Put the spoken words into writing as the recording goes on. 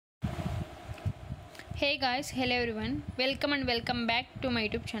Hey guys, hello everyone, welcome back to my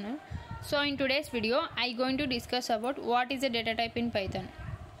YouTube channel. So in today's video I going to discuss about what is a data type in Python.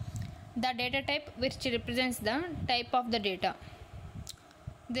 The data type which represents the type of the data.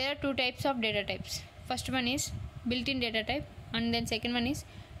 There are two types of data types. First one is built-in data type and then second one is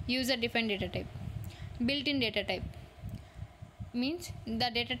user-defined data type. Built-in data type means the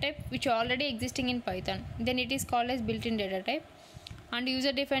data type which already existing in Python, then it is called as built-in data type. And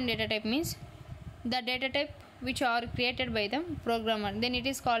user-defined data type means the data type which are created by the programmer, then it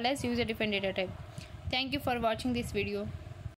is called as user defined data type. Thank you for watching this video.